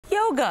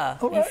yoga.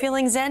 All right. You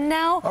feeling zen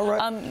now? All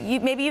right.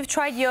 Maybe you've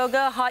tried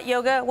yoga, hot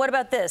yoga. What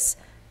about this?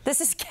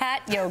 This is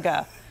cat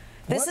yoga.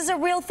 This is a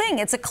real thing.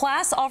 It's a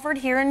class offered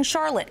here in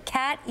Charlotte,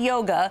 cat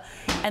yoga,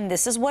 and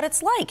this is what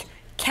it's like.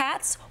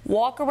 Cats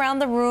walk around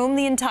the room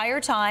the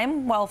entire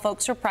time while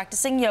folks are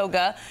practicing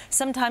yoga.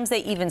 Sometimes they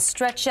even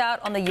stretch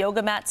out on the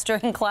yoga mats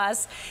during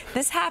class.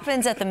 This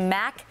happens at the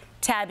Mac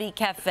Tabby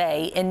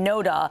Cafe in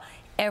NoDa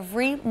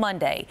every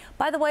Monday.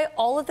 By the way,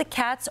 all of the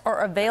cats are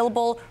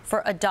available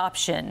for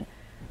adoption.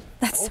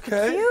 That's so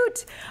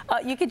cute.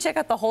 You can check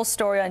out the whole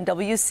story on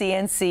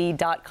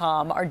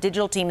WCNC.com. Our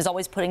digital team is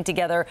always putting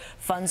together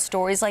fun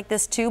stories like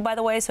this too, by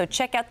the way, so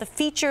check out the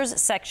features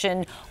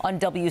section on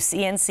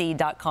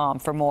WCNC.com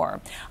for more.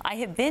 I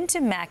have been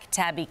to Mac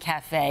Tabby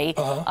Cafe.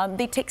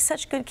 They take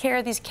such good care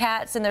of these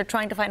cats, and they're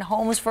trying to find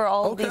homes for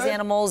all of these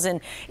animals,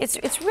 and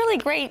it's really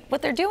great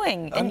what they're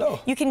doing. And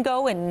you can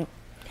go and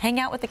hang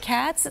out with the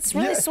cats. It's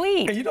really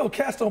sweet. And you know,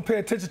 cats don't pay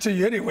attention to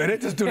you anyway. They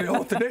just do their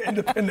own thing. They're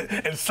independent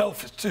and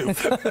selfish, too.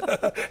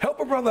 Help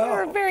a brother out.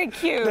 They're very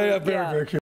cute. They are very, very cute.